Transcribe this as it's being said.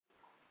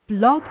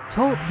Blog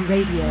Talk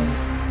Radio.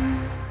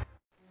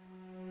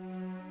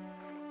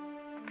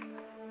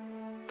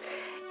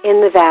 In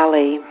the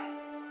valley,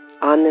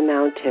 on the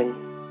mountain,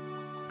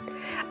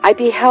 I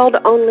beheld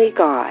only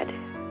God.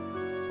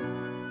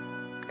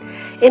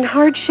 In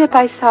hardship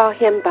I saw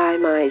him by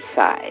my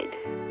side.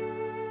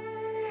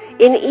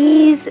 In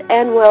ease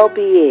and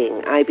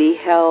well-being I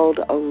beheld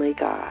only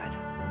God.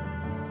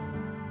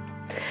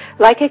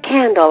 Like a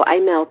candle I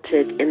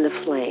melted in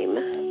the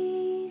flame.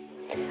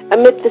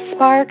 Amid the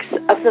sparks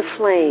of the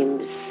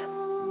flames,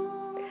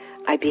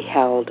 I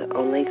beheld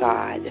only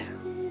God.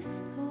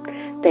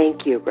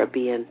 Thank you,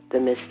 Rabbi the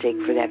Mystic,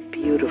 for that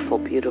beautiful,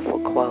 beautiful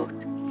quote.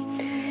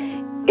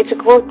 It's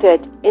a quote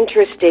that,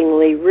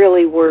 interestingly,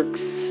 really works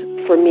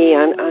for me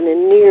on a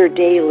near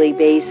daily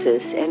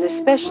basis, and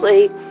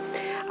especially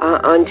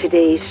on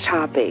today's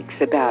topics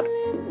about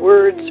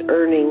words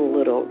earning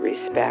little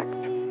respect.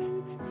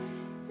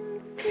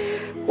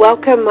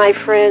 Welcome, my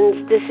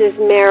friends. This is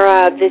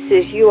Mara. This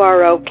is You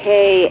Are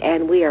Okay,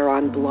 and we are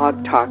on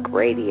Blog Talk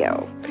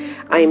Radio.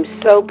 I am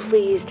so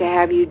pleased to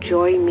have you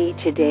join me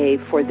today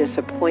for this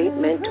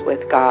appointment with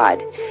God,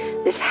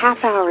 this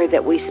half hour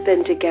that we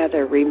spend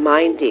together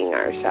reminding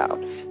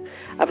ourselves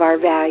of our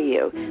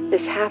value,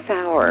 this half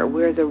hour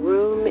where the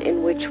room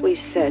in which we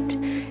sit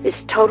is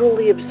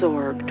totally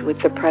absorbed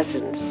with the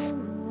presence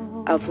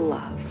of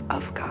love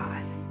of God.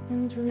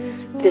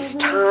 This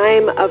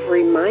time of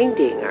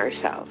reminding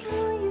ourselves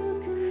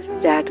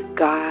that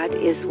God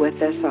is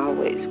with us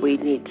always. We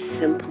need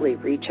simply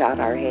reach out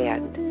our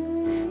hand.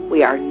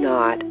 We are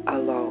not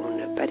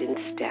alone, but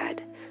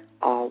instead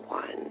all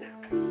one.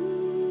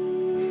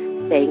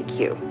 Thank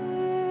you.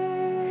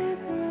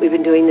 We've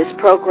been doing this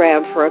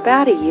program for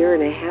about a year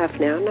and a half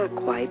now, not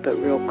quite, but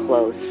real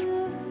close.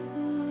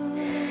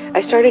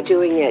 I started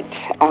doing it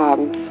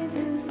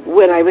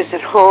when I was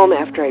at home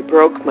after I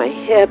broke my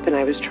hip and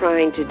I was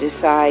trying to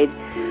decide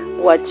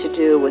what to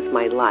do with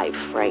my life,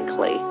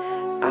 frankly.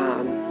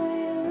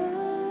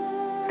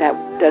 That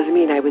doesn't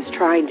mean I was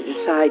trying to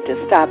decide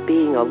to stop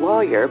being a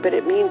lawyer, but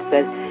it means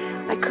that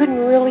I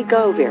couldn't really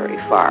go very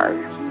far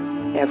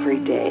every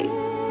day.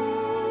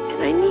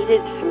 And I needed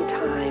some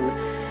time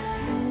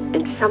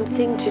and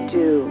something to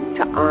do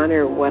to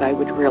honor what I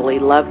would really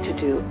love to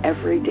do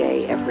every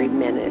day, every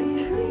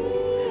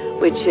minute,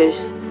 which is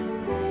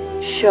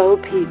show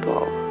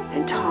people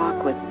and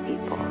talk with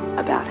people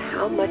about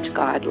how much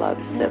God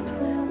loves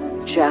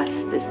them just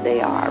as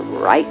they are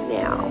right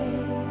now.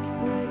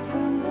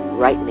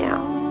 Right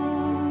now.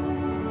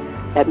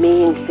 That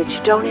means that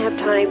you don't have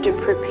time to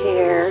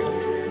prepare.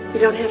 You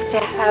don't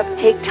have to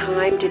take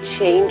time to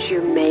change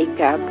your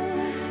makeup,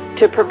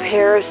 to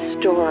prepare a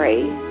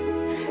story,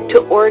 to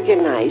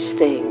organize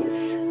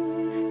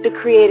things, to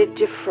create a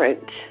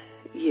different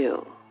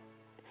you.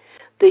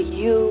 The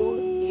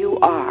you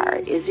are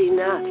is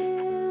enough.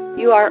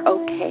 You are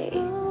okay.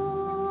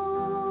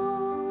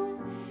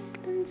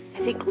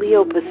 I think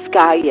Leo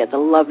Pascalia, the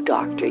love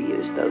doctor,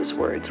 used those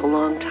words a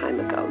long time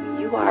ago.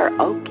 You are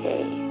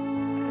okay.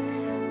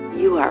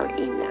 You are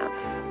enough.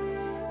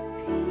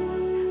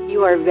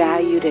 You are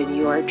valued and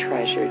you are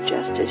treasured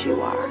just as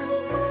you are.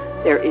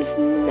 There is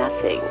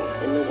nothing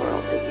in the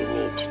world that you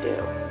need to do.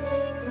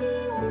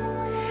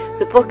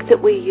 The book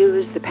that we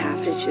use, the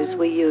passages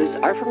we use,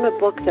 are from a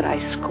book that I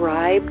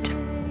scribed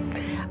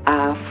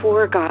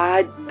for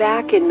God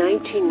back in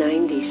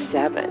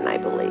 1997, I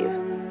believe.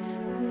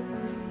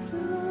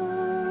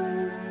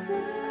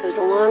 It was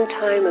a long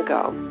time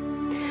ago.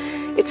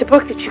 It's a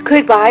book that you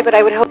could buy, but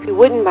I would hope you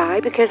wouldn't buy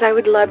because I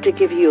would love to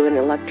give you an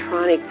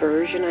electronic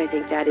version. I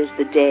think that is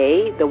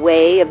the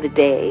way of the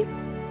day.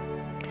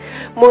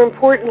 More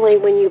importantly,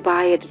 when you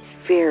buy it,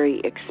 it's very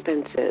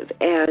expensive,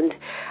 and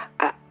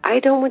I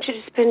don't want you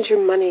to spend your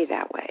money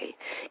that way.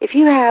 If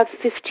you have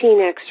 $15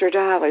 extra,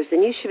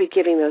 then you should be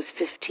giving those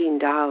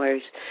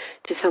 $15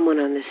 to someone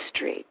on the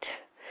street.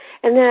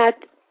 And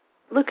that,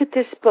 look at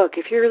this book.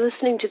 If you're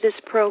listening to this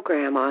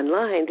program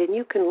online, then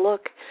you can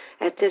look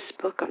at this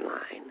book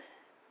online.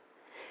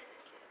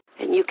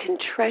 And you can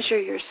treasure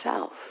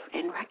yourself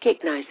and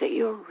recognize that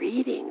you're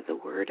reading the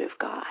Word of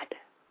God.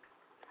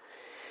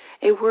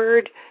 A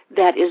word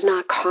that is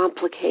not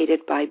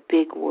complicated by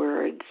big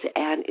words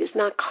and is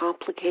not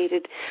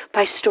complicated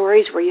by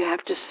stories where you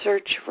have to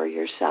search for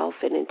yourself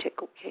in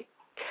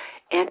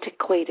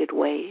antiquated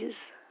ways.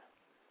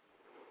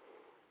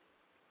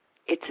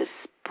 It's a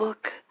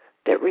book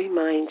that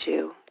reminds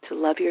you to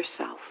love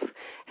yourself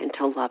and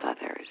to love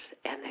others,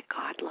 and that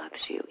God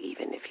loves you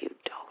even if you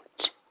don't.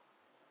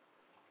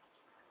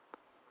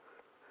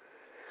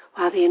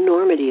 Wow, the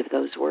enormity of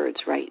those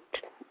words right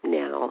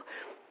now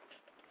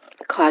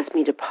caused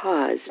me to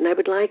pause, and I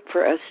would like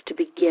for us to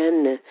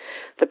begin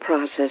the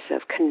process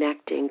of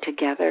connecting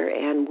together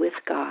and with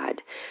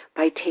God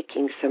by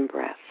taking some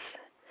breaths.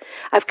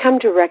 I've come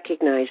to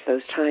recognize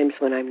those times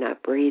when I'm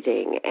not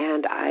breathing,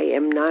 and I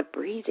am not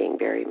breathing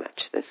very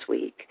much this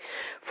week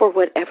for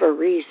whatever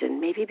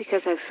reason, maybe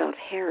because I felt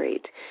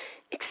harried,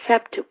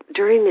 except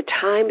during the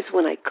times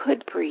when I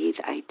could breathe,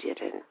 I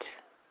didn't.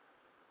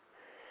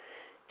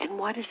 And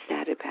what is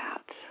that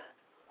about?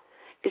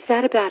 Is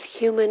that about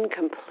human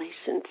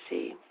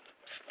complacency?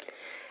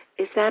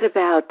 Is that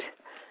about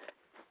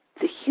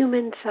the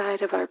human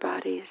side of our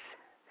bodies?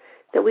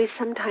 That we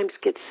sometimes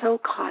get so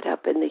caught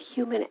up in the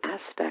human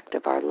aspect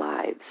of our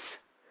lives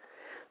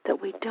that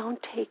we don't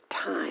take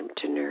time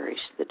to nourish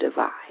the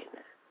divine.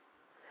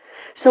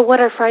 So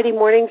what are Friday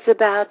mornings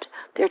about?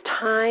 They're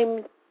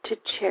time to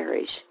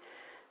cherish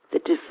the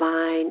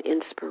divine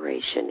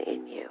inspiration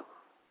in you.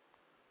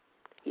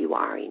 You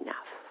are enough.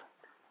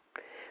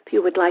 If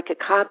you would like a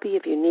copy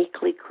of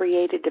Uniquely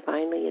Created,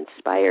 Divinely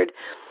Inspired,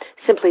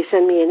 simply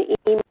send me an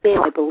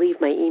email. I believe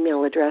my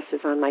email address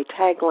is on my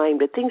tagline,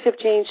 but things have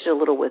changed a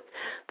little with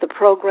the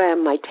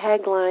program. My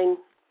tagline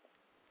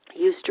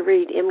used to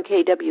read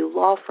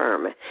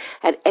mkwlawfirm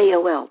at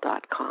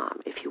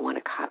AOL.com. If you want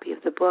a copy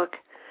of the book,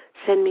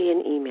 send me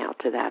an email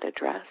to that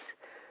address.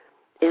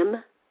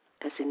 M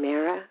as in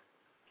Mara,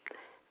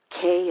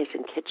 K as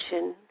in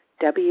Kitchen,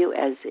 W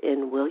as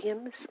in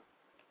Williams,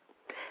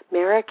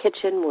 Mara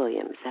Kitchen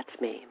Williams,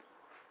 that's me,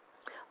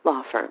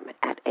 lawfirm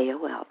at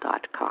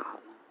AOL.com.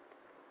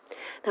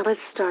 Now let's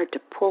start to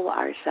pull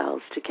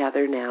ourselves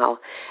together now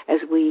as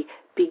we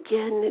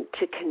begin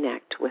to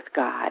connect with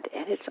God,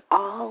 and it's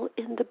all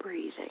in the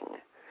breathing.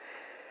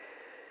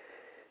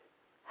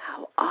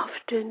 How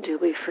often do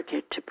we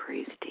forget to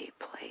breathe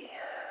deeply?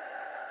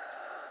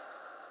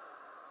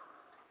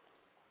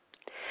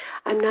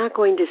 I'm not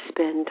going to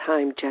spend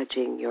time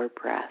judging your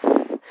breath.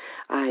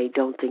 I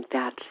don't think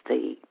that's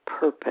the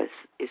purpose,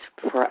 is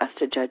for us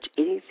to judge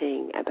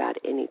anything about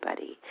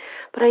anybody.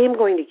 But I am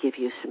going to give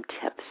you some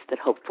tips that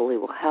hopefully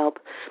will help.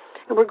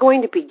 And we're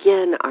going to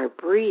begin our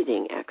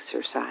breathing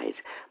exercise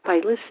by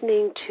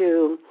listening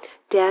to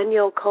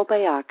Daniel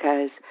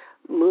Kobayaka's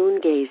Moon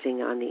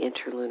Gazing on the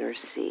Interlunar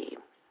Sea.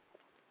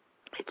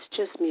 It's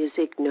just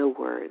music, no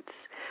words.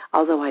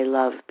 Although I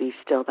love Be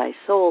Still Thy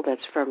Soul,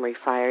 that's from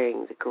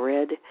Refiring the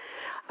Grid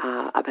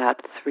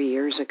about 3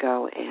 years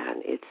ago,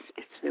 and it's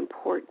an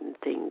important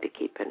thing to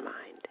keep in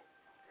mind.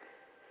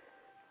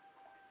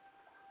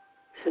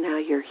 So now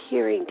you're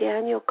hearing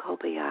Daniel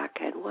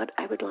Kobayaka, and what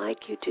I would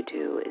like you to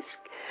do is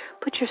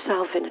put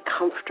yourself in a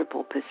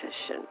comfortable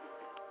position,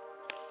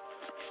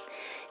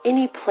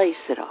 any place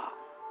at all.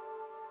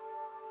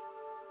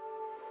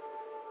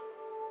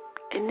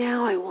 And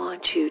now I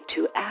want you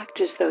to act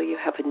as though you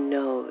have a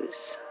nose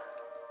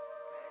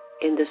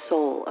in the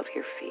sole of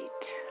your feet.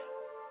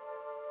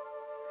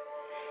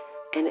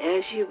 And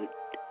as you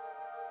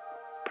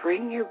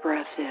bring your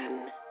breath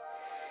in,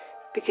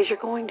 because you're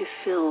going to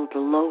fill the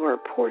lower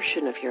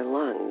portion of your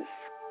lungs,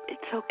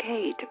 it's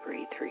okay to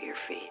breathe through your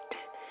feet.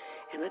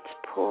 And let's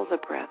pull the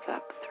breath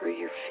up through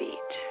your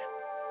feet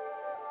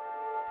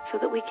so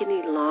that we can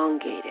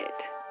elongate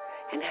it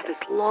and have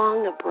as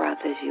long a breath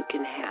as you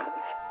can have.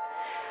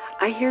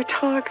 I hear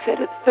talks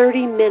that a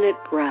 30-minute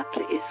breath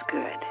is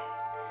good.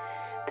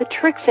 The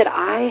tricks that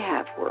I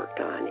have worked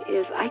on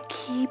is I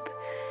keep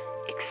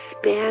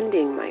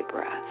expanding my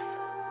breath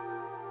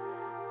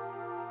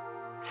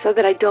so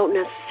that I don't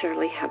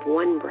necessarily have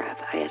one breath.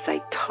 As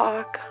I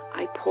talk,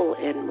 I pull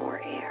in more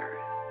air,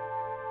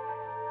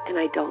 and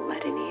I don't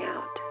let any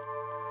out.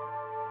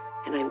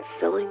 And I'm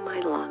filling my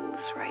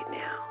lungs right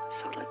now.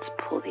 So let's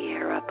pull the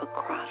air up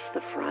across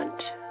the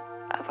front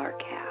of our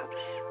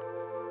calves.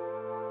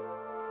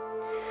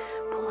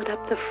 Pull it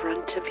up the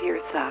front of your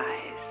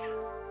thighs.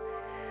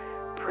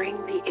 Bring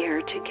the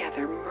air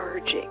together,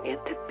 merging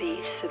at the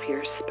base of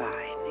your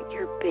spine,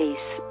 your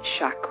base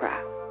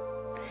chakra.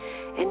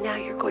 And now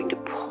you're going to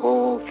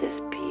pull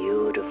this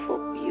beautiful,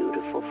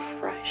 beautiful,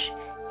 fresh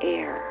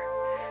air,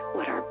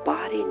 what our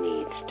body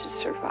needs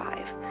to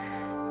survive,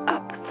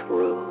 up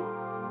through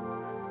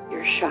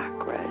your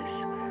chakras,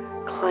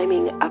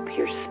 climbing up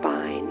your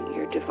spine,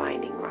 your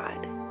divining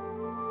rod.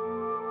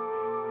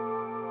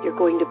 You're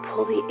going to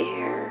pull the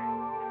air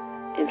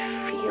and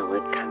feel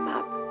it come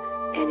up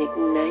and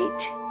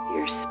ignite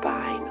your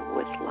spine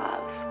with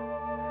love.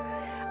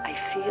 I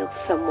feel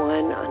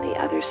someone on the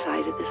other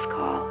side of this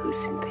call who's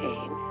in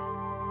pain.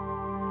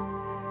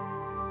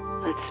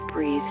 Let's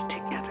breathe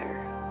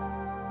together.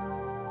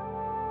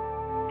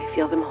 I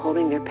feel them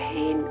holding their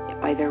pain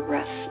by their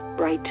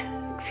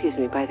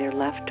by their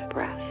left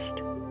breast.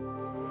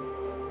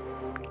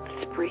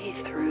 Let's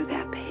breathe through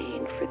that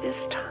pain for this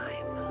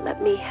time.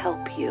 Let me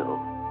help you.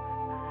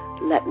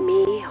 Let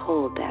me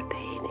hold that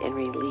pain and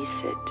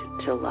release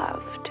it to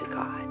love, to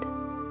God.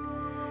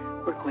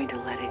 We're going to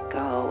let it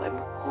go, and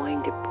we're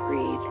going to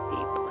breathe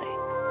deeply.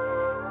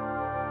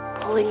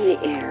 Pulling the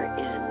air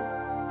in,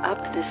 up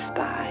the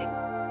spine,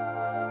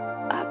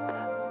 up,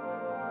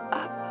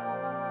 up.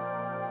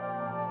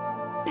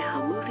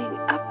 Now moving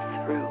up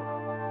through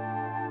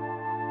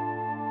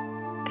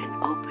and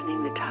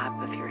opening the top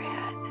of your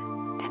head,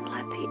 and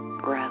let the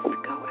breath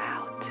go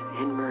out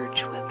and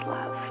merge with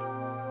love.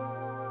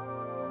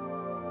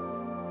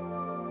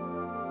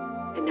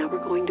 And now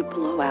we're going to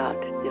blow out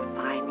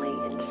divinely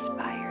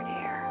inspired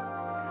air.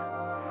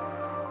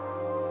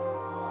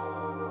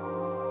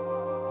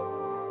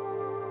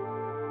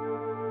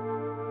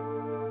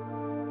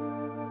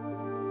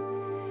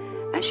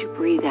 As you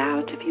breathe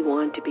out, if you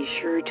want to be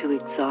sure to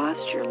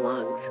exhaust your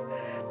lungs.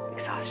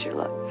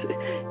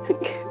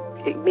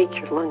 Make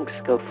your lungs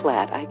go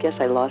flat. I guess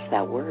I lost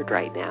that word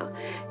right now.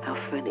 How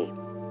funny.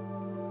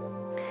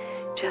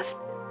 Just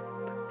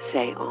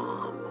say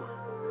Om.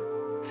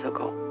 So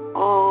go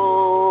Om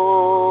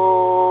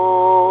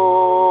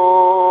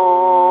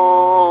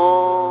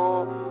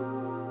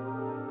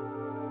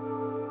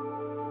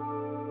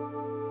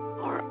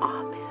or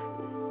Amen.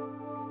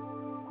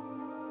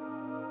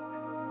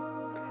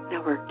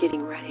 Now we're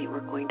getting ready. We're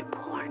going to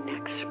pull our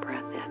next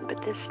breath in, but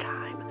this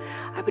time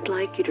I would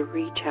like you to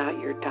reach out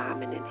your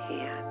dominant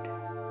hand,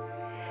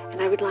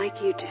 and I would like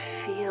you to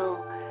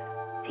feel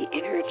the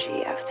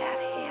energy of that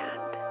hand.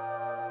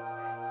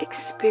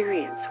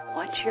 Experience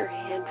what your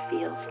hand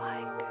feels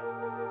like.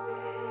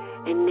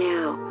 And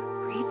now,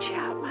 reach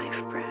out, my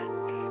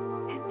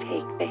friend, and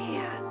take the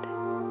hand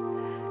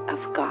of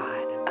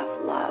God, of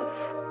love,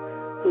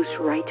 who's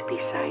right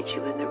beside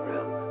you in the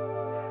room,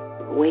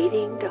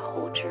 waiting to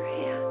hold your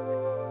hand.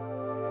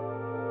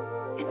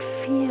 And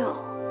feel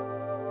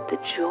the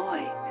joy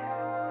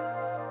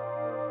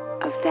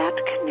of that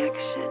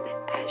connection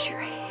as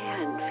your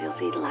hand feels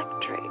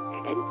electric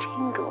and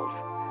tingles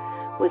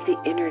with the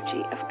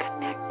energy of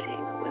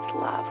connecting with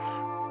love,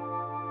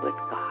 with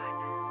God.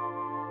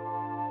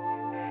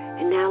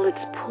 And now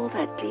let's pull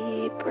that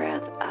deep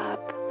breath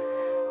up,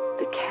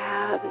 the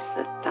calves,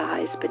 the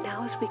thighs. But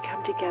now as we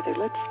come together,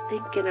 let's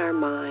think in our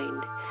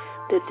mind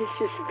that this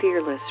is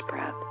fearless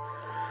breath.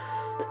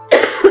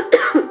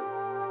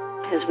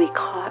 As we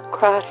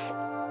cross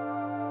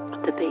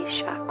the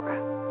base chakra,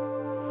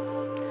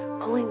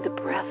 pulling the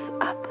breath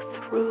up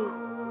through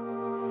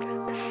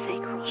the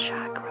sacral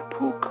chakra,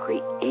 pull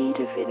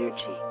creative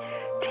energy.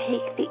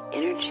 Take the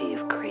energy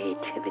of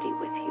creativity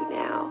with you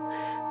now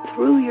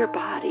through your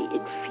body,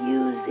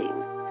 infusing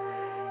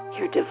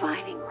your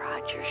divining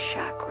rod, your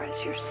chakras,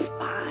 your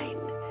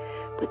spine,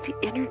 with the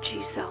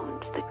energy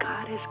zones that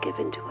God has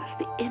given to us,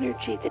 the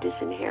energy that is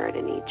inherent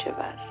in each of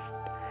us.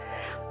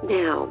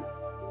 Now,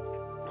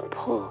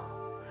 pull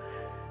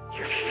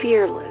your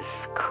fearless,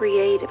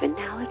 creative, and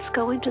now let's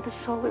go into the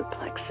solar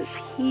plexus,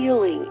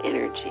 healing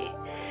energy,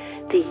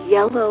 the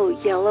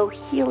yellow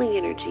healing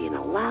energy, and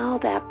allow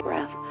that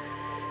breath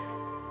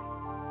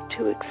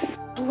to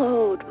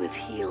explode with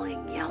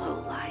healing yellow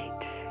light.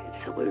 And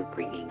so we're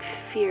bringing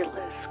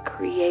fearless,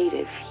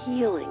 creative,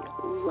 healing,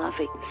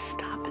 loving,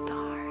 stop at the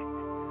heart.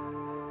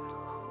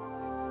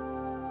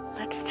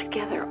 Let's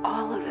together,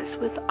 all of us,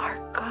 with our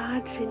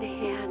gods in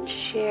hand,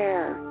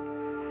 share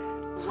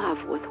love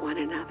with one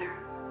another.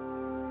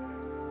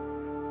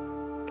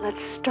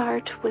 Let's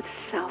start with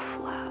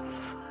self-love.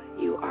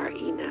 You are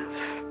enough.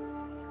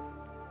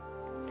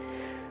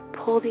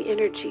 Pull the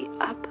energy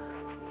up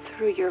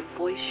through your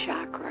voice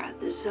chakra,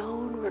 the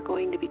zone we're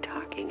going to be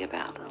talking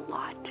about a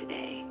lot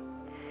today.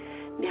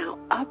 Now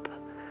up,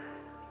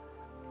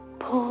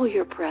 pull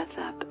your breath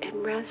up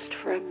and rest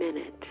for a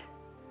minute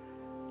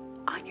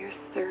on your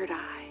third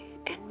eye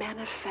and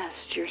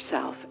manifest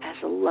yourself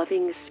as a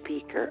loving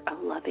speaker, a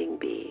loving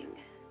being.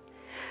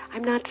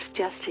 I'm not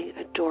suggesting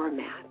a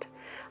doormat.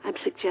 I'm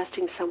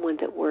suggesting someone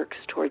that works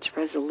towards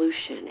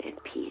resolution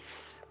and peace.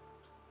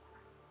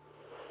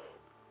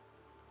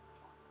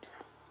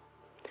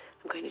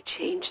 I'm going to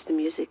change the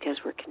music as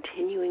we're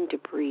continuing to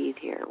breathe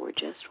here. We're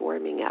just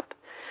warming up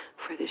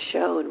for the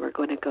show, and we're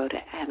going to go to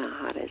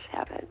Anahata's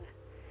Heaven.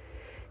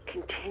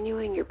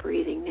 Continuing your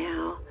breathing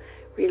now,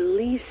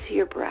 release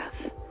your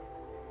breath.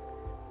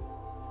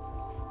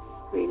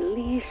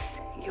 Release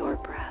your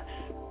breath.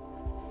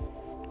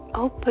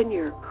 Open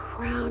your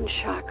crown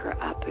chakra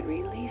up and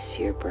release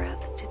your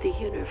breath to the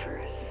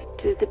universe,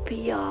 to the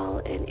be-all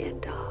and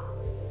end-all.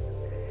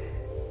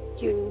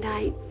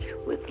 Unite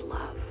with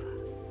love.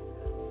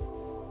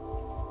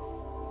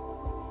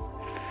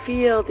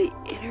 Feel the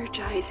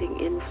energizing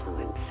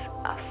influence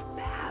of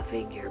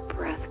having your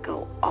breath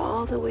go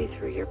all the way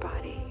through your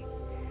body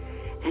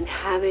and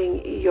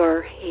having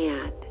your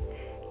hand,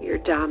 your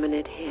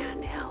dominant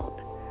hand, held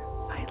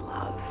by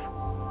love.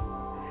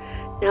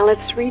 Now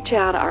let's reach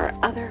out our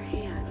other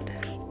hand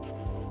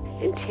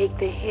and take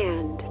the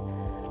hand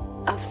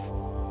of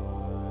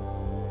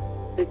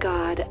the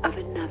God of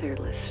another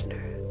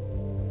listener.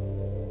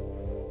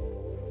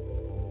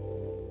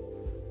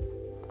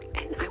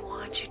 And I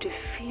want you to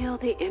feel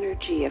the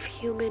energy of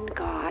human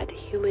God,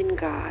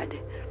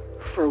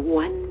 for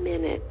 1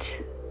 minute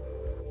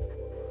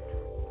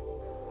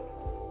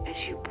as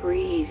you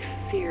breathe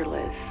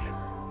fearless,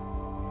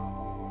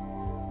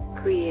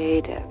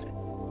 creative,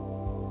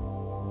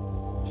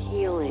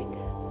 healing,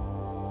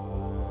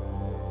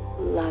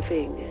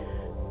 loving,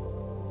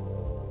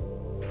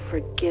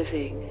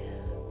 forgiving,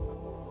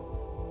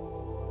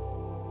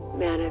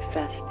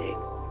 manifesting,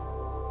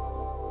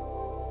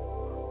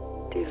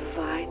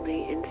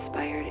 divinely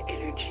inspired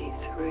energy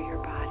through your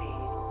body.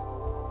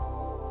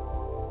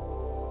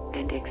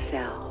 And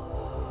exhale.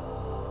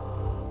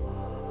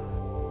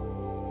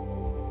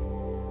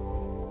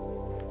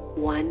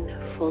 One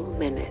full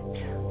minute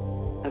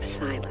of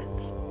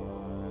silence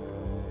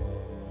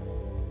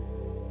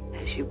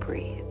as you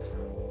breathe.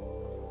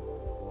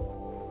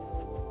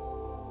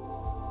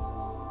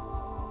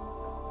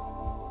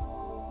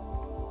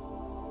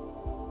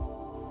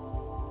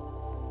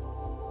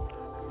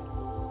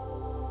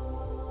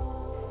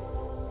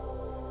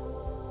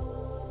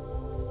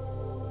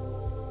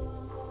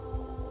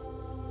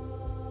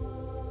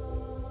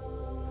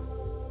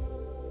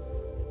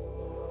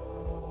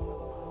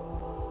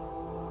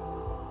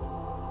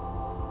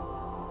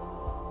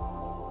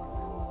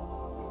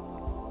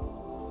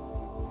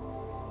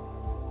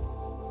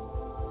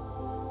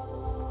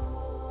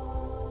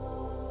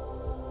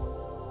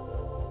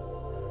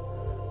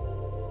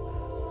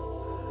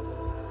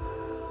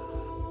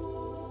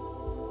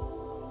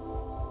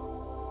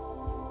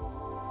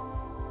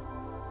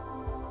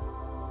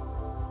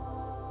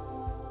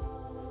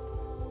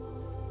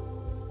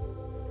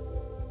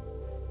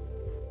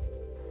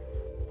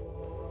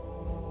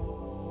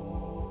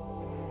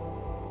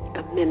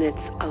 A minute's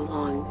a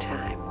long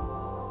time.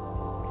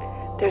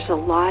 There's a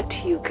lot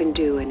you can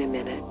do in a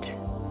minute.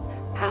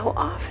 How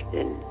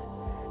often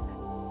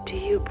do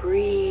you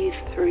breathe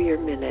through your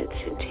minutes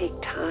and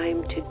take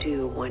time to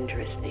do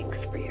wondrous things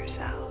for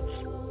yourselves?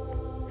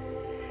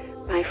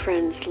 My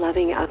friends,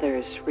 loving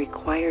others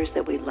requires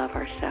that we love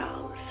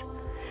ourselves.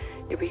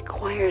 It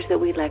requires that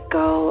we let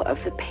go of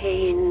the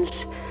pains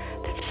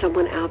that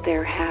someone out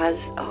there has.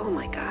 Oh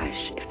my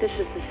gosh, if this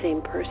is the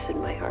same person,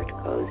 my heart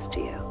goes to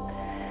you.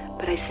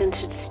 But I sense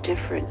it's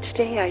different.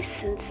 Today I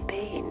sense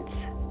pains.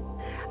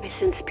 I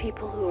sense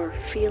people who are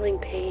feeling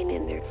pain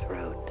in their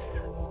throats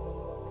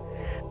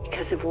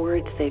because of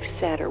words they've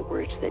said or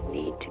words that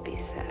need to be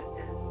said.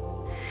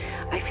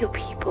 I feel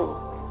people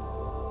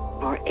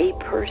or a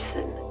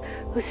person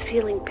who's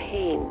feeling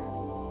pain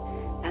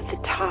at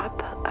the top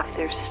of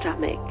their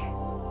stomach,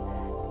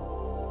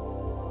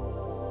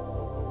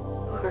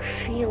 who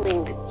are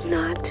feeling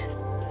not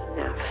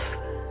enough.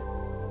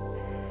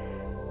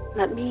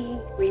 Let me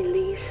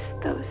release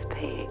those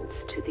pains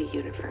to the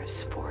universe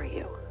for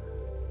you.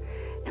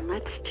 And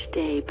let's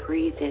today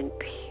breathe in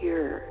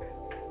pure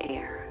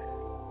air.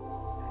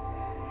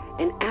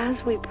 And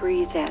as we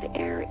breathe that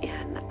air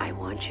in, I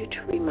want you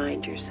to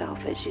remind yourself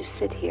as you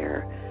sit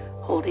here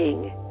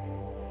holding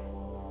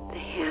the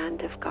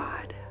hand of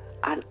God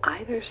on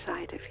either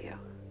side of you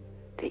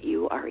that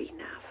you are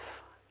enough.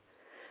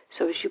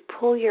 So as you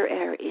pull your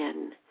air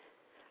in,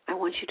 I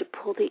want you to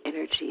pull the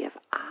energy of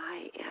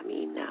I am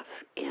enough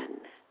in.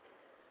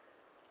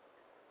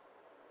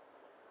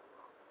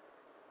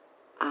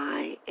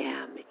 I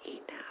am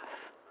enough.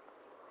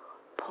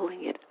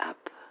 Pulling it up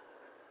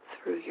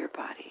through your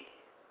body.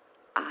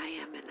 I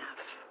am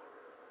enough.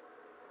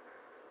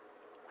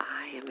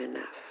 I am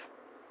enough.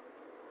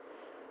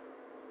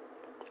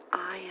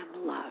 I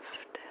am loved.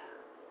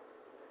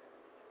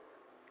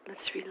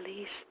 Let's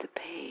release the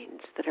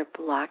pains that are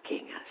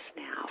blocking us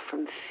now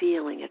from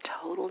feeling a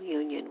total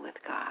union with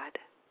God.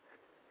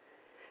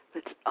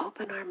 Let's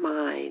open our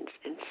minds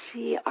and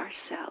see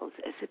ourselves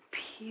as a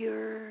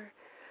pure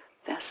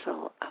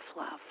vessel of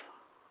love.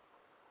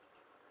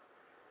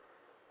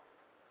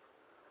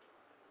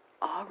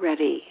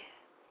 Already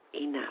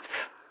enough.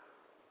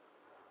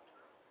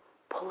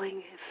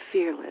 Pulling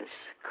fearless,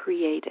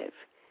 creative,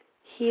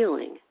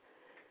 healing,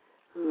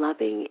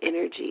 loving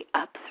energy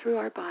up through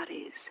our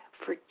bodies,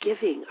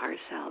 forgiving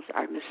ourselves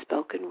our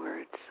misspoken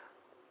words.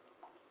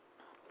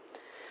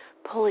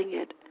 Pulling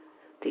it,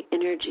 the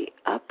energy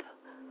up,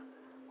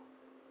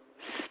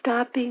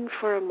 stopping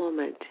for a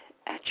moment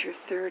at your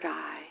third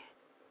eye,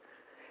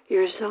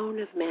 your zone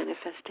of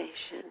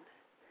manifestation,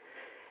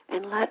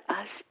 and let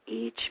us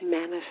each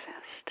manifest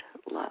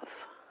love.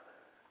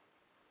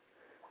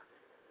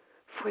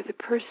 For the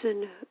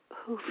person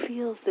who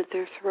feels that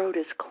their throat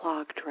is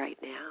clogged right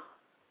now,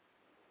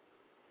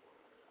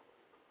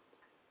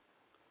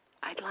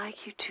 I'd like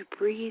you to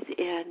breathe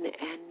in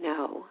and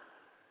know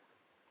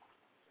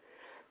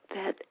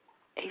that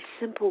a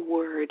simple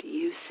word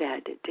you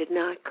said did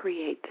not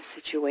create the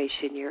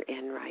situation you're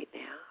in right now.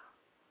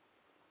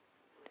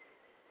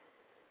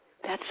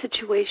 That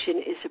situation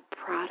is a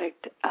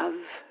product of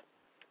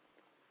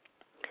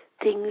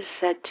things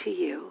said to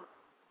you,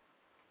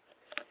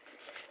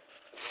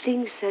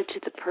 things said to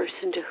the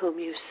person to whom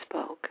you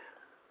spoke.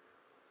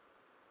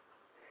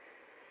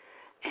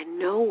 And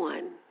no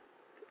one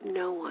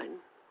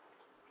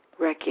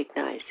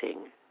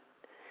recognizing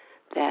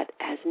that,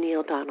 as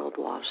Neil Donald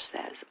Walsh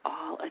says,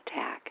 all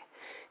attack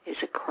is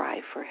a cry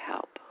for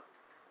help.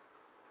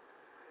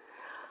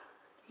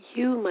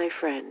 You, my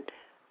friend,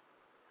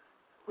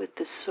 with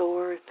the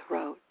sore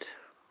throat,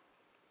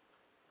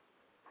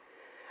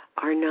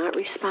 are not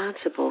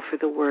responsible for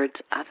the words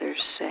others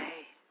say,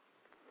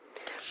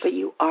 but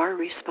you are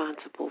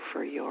responsible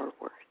for your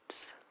words.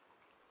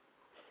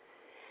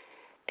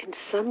 And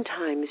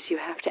sometimes you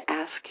have to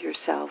ask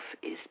yourself,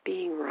 is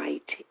being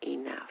right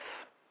enough?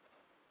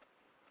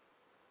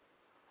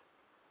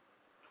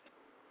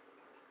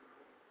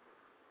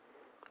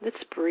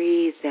 Let's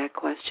breathe that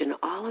question,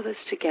 all of us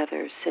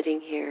together sitting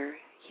here,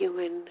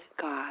 human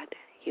God,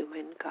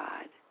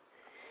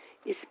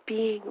 is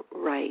being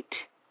right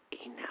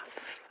enough?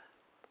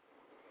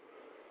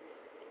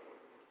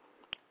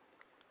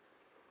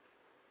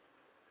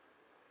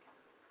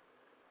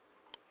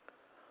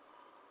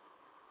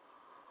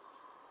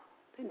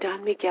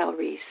 Don Miguel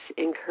Ruiz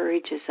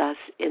encourages us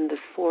in the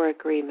 4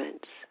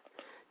 agreements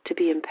to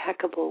be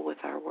impeccable with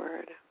our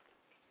word.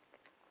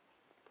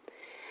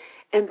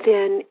 And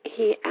then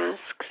he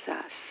asks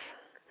us,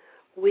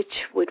 which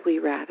would we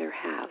rather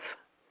have,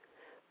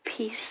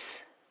 peace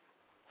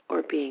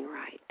or being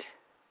right?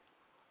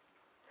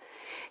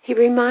 He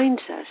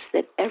reminds us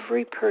that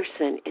every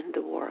person in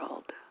the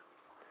world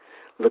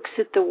looks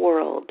at the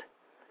world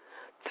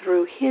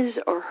through his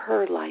or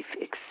her life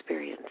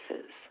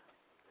experiences.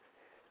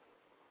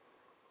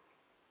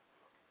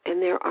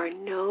 And there are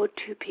no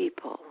 2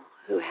 people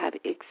who have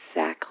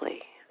exactly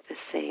the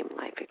same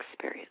life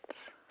experience.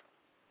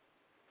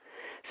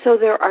 So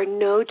there are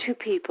no 2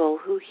 people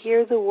who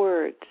hear the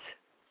words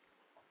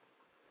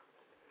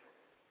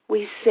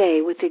we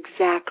say with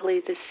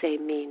exactly the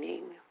same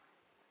meaning.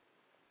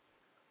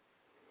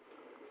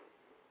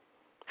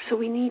 So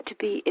we need to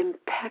be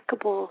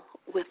impeccable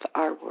with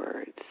our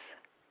words,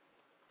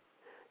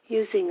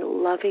 using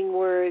loving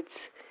words,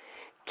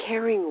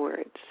 caring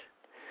words,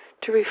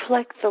 to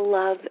reflect the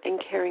love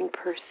and caring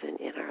person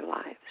in our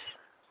lives,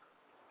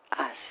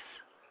 us.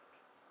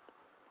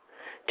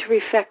 To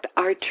reflect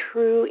our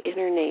true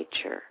inner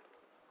nature,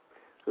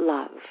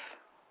 love.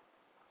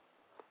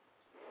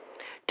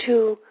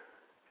 To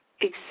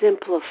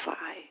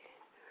exemplify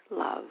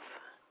love.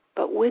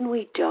 But when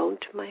we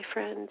don't, my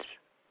friends,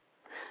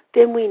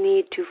 then we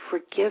need to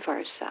forgive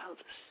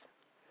ourselves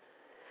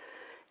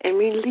and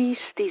release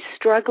these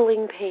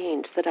struggling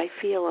pains that I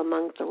feel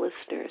among the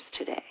listeners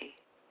today,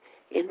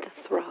 in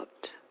the throat,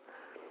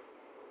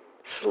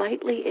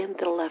 slightly in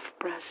the left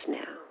breast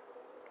now,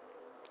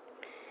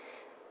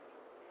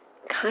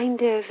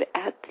 kind of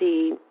at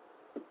the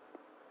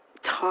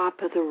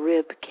top of the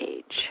rib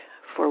cage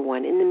for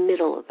one, in the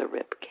middle of the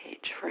rib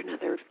cage for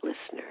another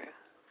listener.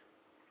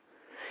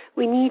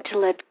 We need to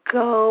let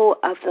go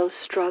of those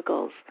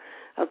struggles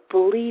of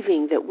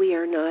believing that we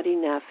are not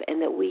enough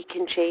and that we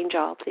can change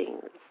all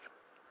things,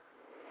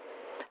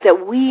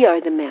 that we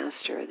are the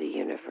master of the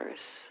universe,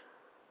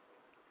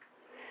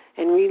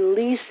 and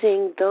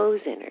releasing those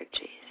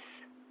energies.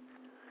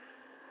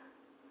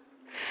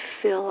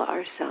 Fill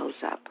ourselves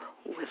up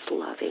with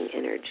loving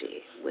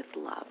energy, with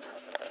love.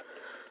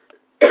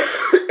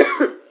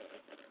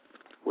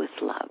 With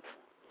love.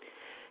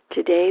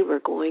 Today we're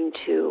going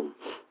to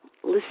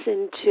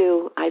listen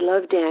to, I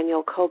love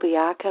Daniel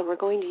Kobiaka. We're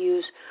going to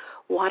use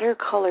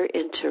Watercolor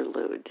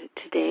Interlude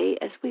today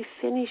as we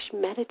finish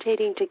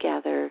meditating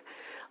together,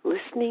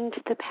 listening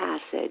to the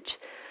passage,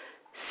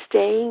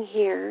 staying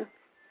here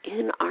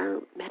in our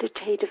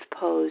meditative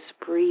pose,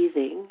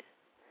 breathing,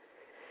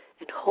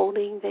 and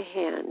holding the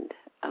hand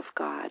of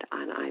God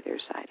on either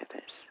side of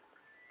us.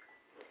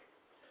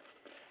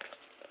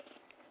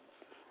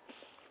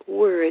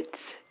 Words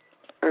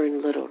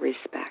earn little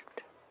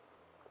respect.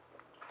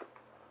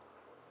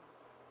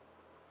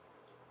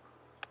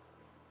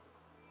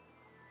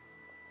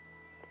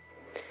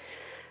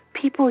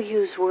 People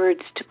use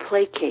words to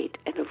placate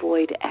and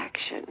avoid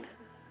action.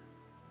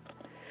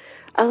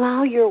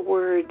 Allow your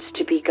words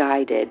to be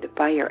guided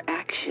by your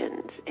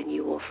actions, and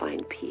you will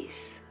find peace.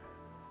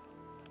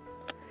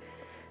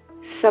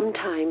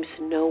 Sometimes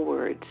no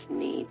words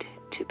need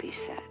to be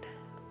said.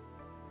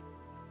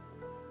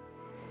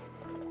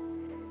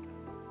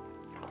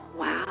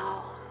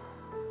 Wow.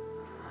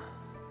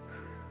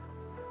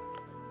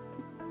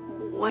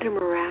 What a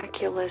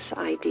miraculous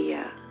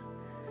idea.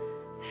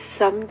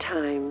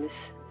 Sometimes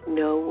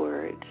no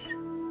words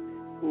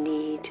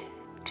need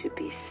to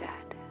be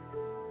said.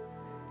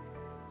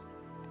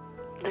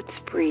 Let's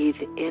breathe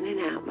in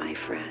and out, my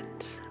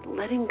friends,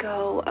 letting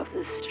go of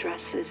the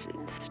stresses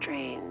and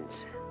strains.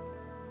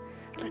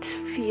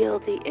 Let's feel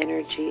the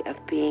energy of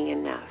being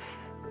enough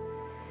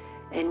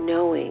and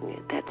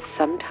knowing that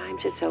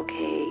sometimes it's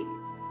okay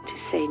to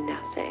say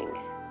nothing.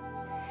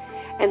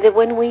 And that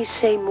when we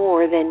say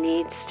more than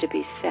needs to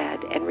be said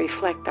and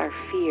reflect our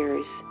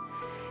fears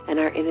and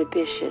our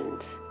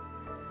inhibitions,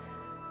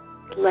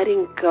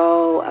 letting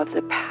go of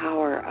the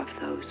power of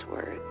those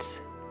words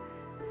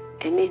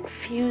and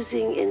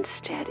infusing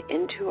instead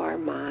into our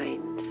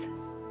minds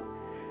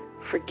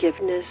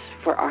forgiveness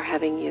for our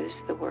having used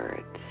the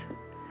words,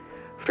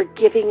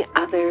 forgiving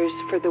others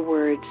for the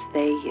words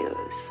they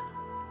use,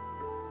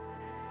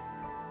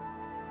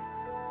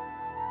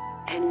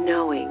 and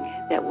knowing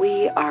that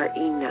we are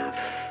enough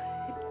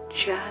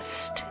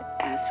just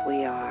as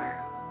we are.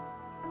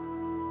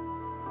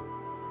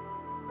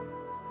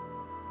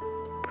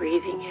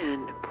 Breathing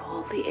in,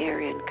 pull the air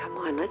in. Come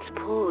on, let's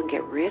pull and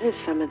get rid of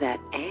some of that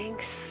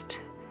angst.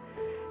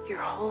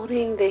 You're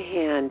holding the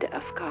hand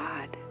of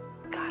God.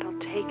 God will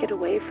take it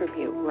away from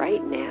you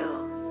right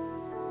now.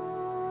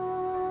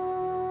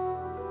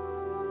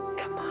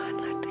 Come on,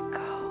 let it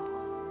go.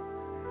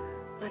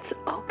 Let's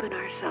open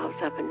ourselves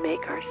up and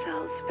make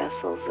ourselves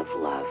vessels of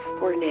love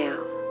for now.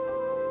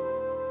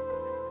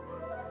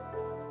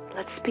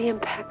 Let's be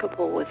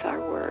impeccable with our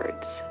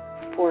words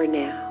for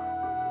now.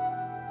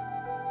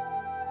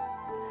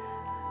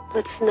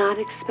 Let's not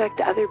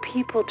expect other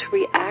people to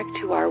react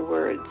to our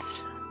words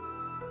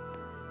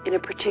in a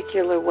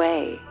particular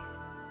way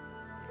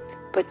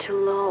but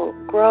to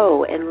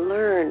grow and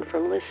learn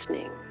from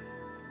listening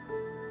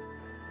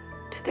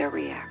to their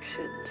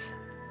reactions.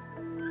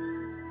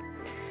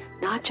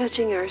 Not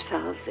judging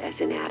ourselves as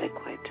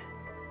inadequate,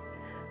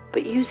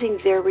 but using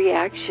their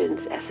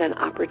reactions as an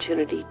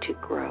opportunity to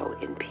grow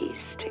in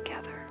peace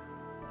together.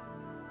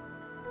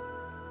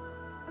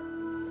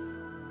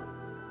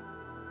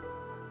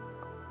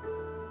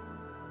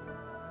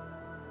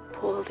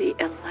 Pull the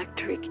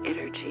electric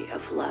energy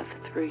of love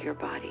through your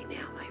body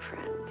now, my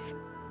friends.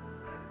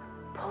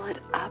 Pull it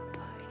up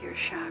your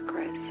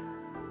chakras.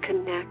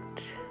 Connect.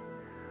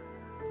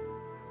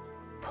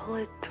 Pull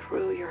it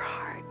through your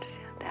heart,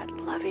 that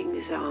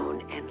loving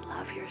zone, and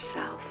love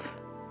yourself.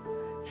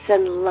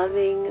 Send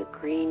loving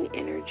green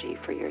energy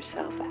for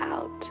yourself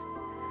out.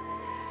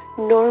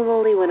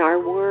 Normally, when our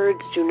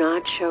words do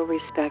not show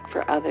respect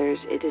for others,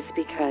 it is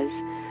because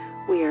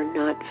we are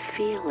not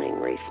feeling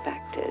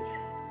respected.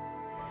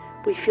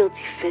 We feel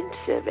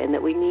defensive and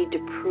that we need to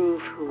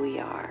prove who we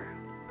are.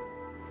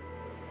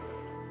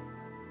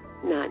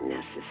 Not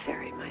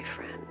necessary, my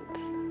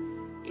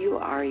friends. You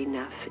are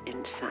enough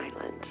in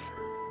silence.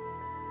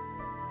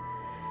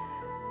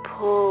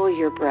 Pull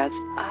your breath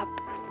up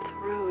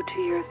through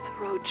to your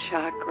throat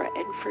chakra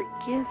and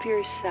forgive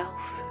yourself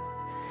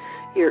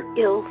your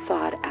ill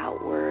thought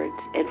out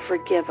words and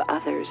forgive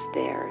others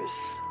theirs.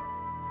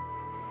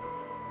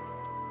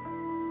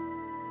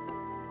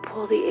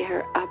 Pull the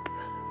air up,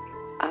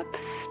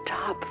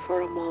 stop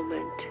for a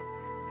moment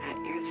at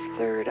your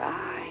third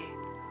eye.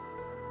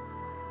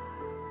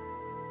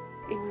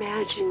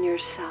 Imagine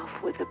yourself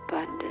with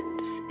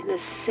abundance in a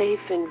safe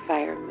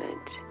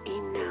environment,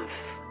 enough,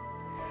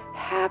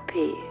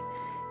 happy,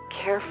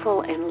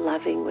 careful and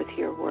loving with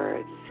your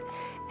words,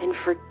 and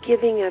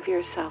forgiving of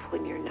yourself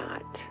when you're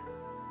not.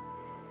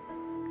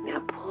 Now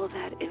pull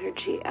that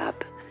energy up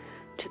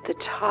to the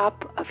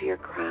top of your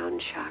crown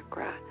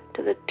chakra,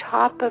 to the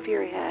top of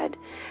your head,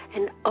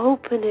 and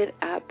open it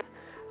up.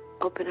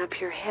 Open up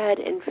your head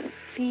and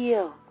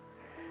feel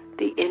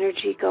the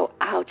energy go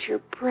out, your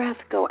breath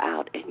go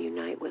out, and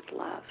unite with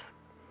love.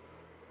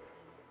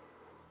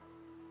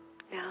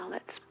 Now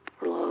let's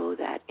blow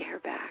that air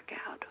back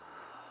out.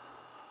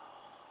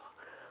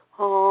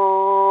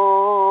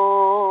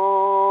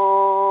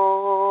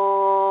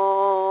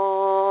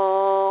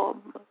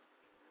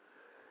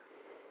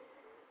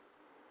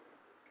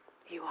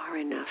 You are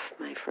enough,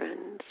 my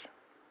friends.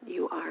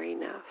 You are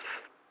enough.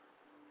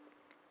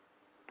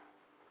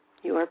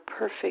 You are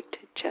perfect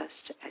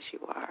just as you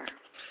are.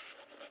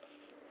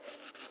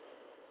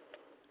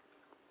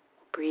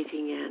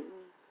 Breathing in,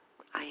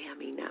 I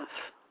am enough.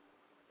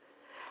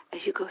 As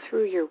you go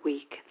through your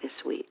week this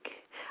week,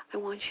 I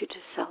want you to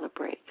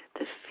celebrate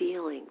the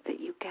feeling that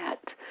you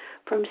get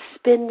from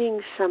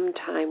spending some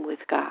time with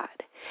God.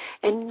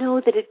 And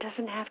know that it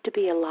doesn't have to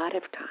be a lot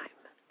of time.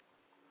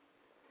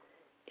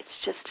 It's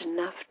just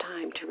enough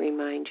time to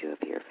remind you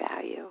of your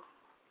value.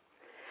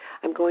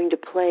 I'm going to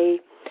play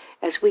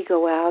as we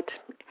go out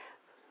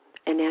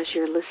and as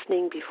you're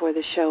listening before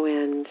the show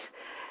ends,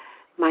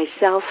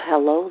 myself,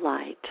 Hello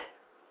Light,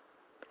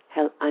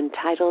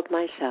 untitled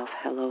myself,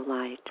 Hello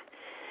Light.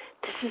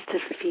 This is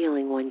the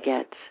feeling one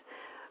gets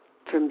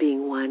from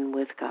being one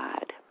with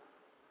God.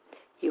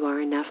 You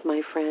are enough,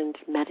 my friends.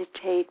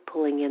 Meditate,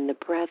 pulling in the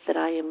breath that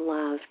I am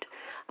loved.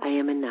 I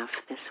am enough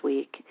this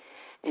week.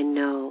 And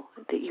know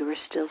that you are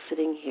still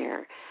sitting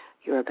here.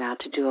 You're about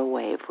to do a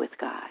wave with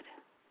God.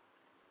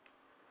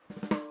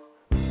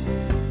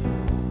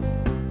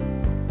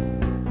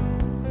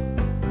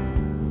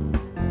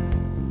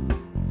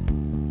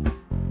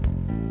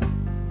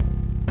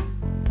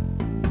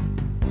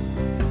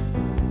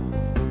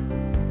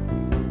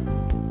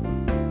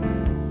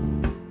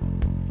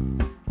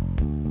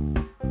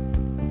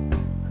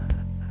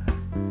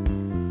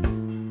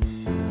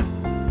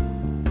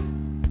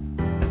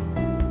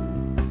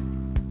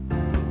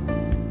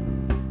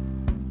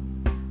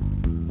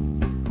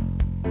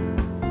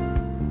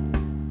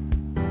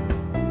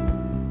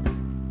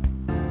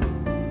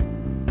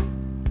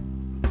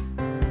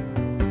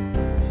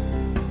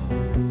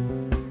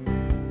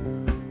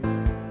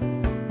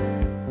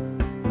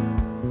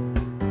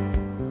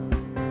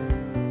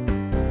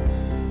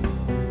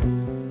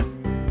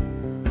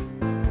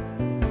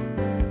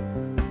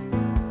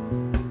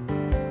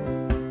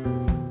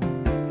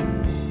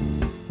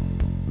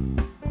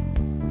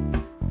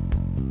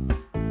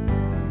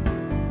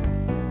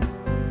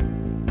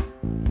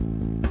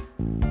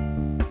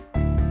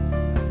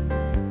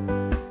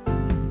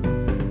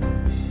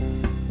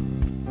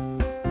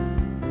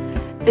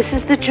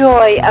 This is the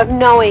joy of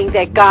knowing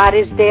that God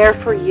is there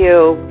for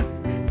you.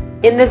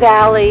 In the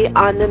valley,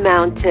 on the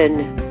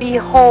mountain,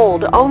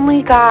 behold,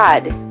 only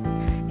God.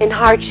 In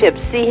hardship,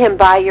 see Him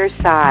by your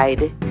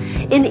side.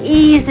 In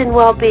ease and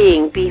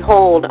well-being,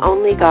 behold,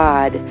 only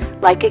God.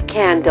 Like a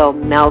candle,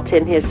 melt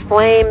in His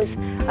flames.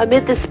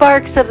 Amid the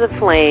sparks of the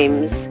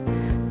flames,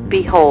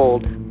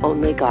 behold,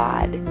 only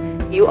God.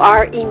 You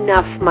are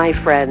enough, my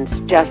friends,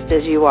 just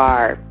as you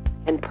are,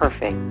 and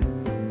perfect.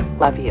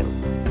 Love you.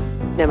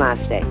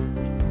 Namaste.